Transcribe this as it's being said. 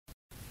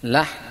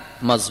لحن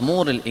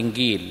مزمور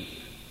الإنجيل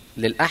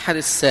للأحد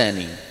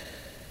الثاني.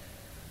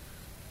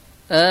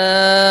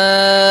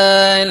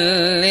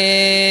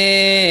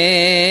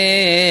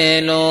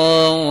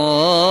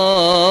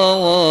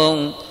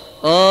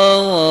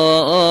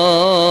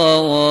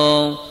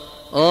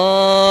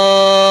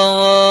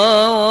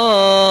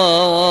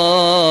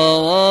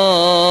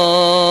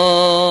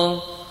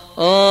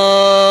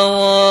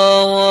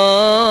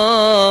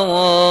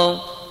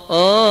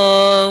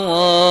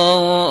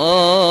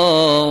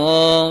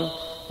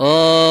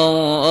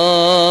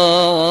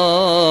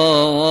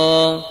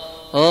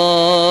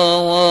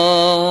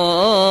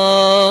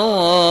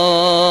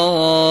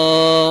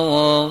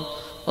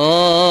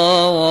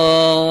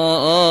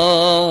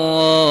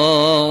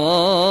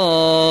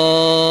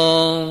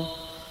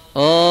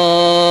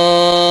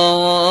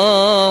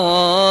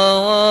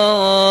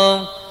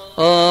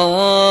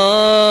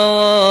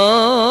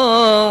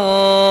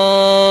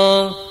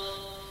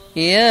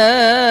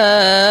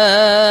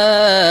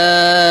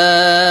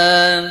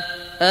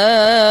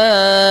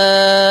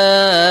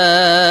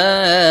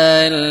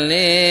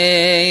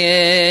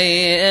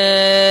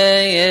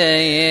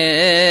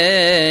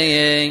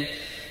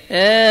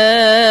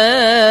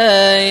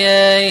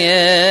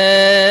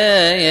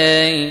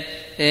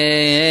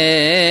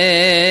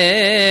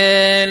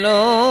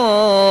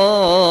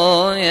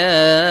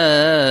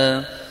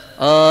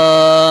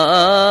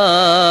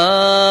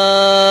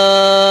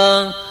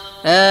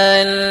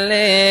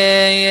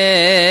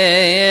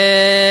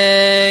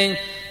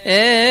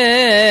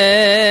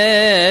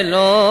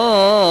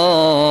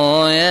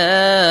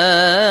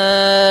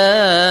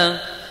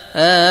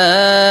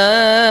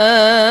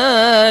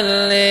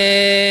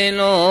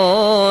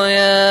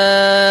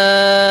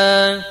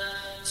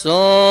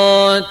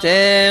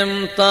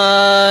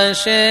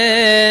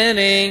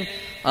 شيري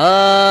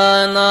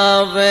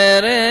أنا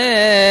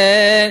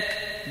بريك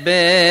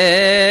بما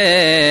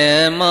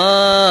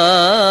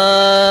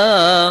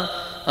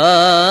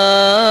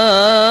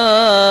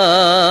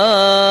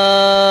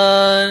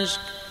أشك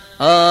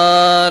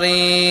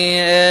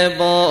أري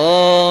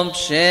أبوب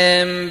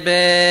شمبلاوس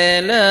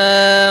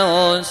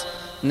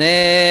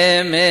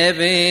نم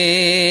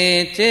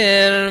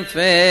بيتر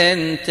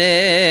فنت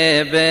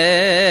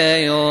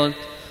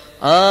بيوت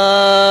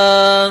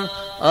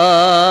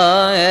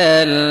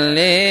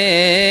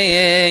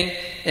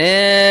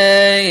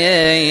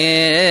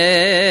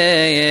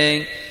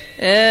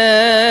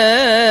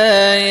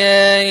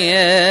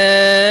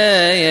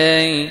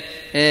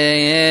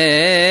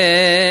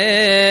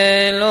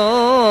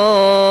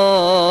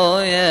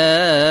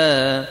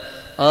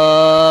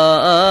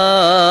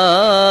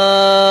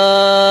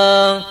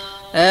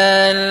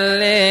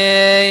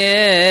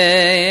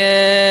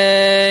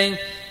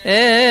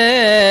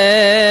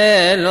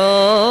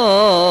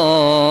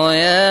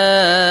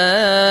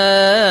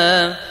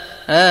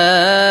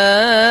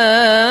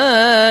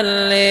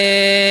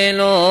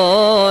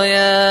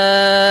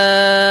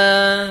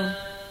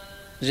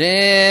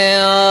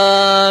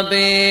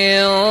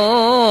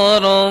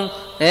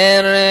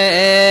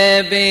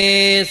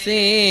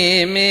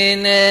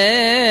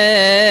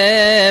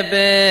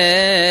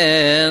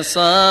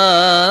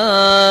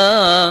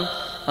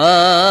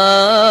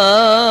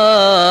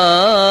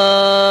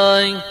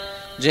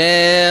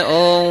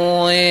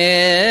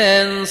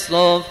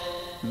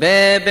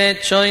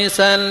شوي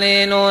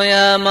سلينو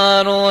يا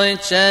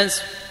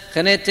مارويتشس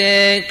خنت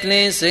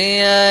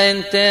اكليسيا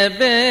انت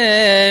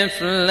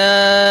بفلا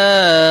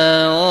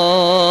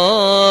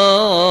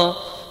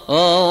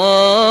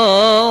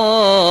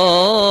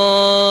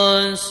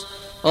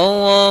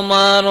او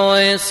مارو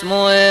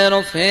اسمو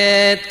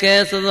رفيت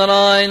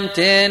كثرا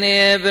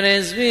انتني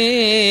ابرز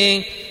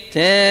بي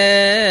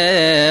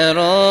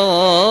تيرو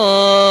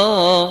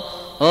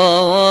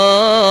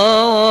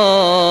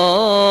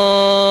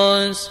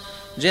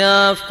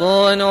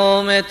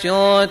كونو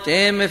متيوت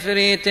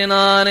مفريت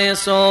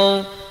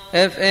نارسو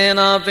اف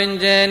انا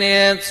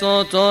بنجنيت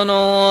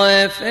صوتونو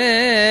اف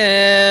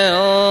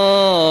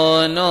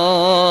اونو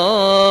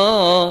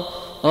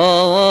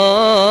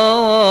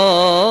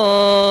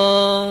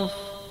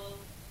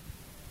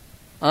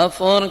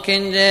افور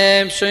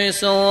كنجيب شو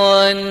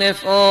يسوى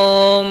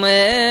النفو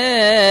منسي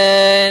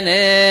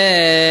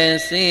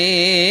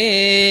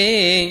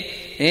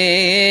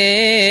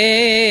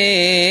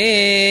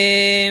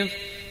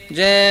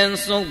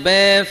جنسك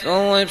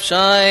بفعو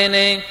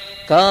بشايني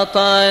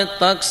قطع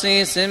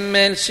التقسيس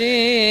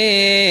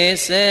ملشي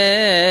سيدك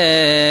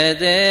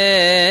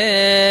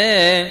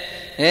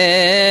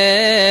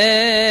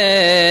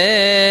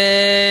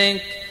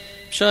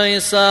شو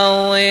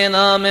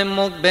يسوينا من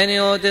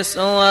مقبنيو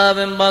تسوا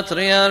بن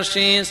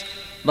بطريارشيس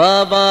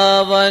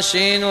بابا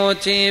باشينو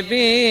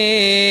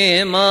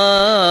تيبي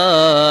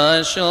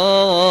ما شو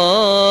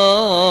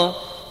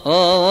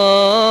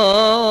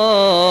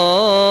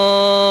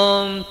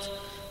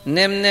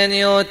نمن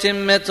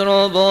يوتم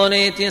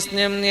متروبوليتس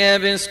نمن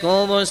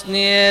يبسكوبوس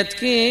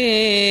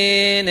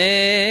نيتكين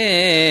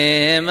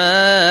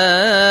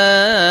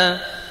ما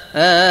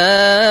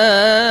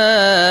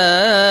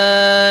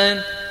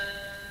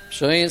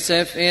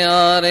Shoisef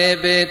iare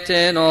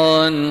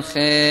betenon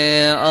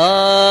chea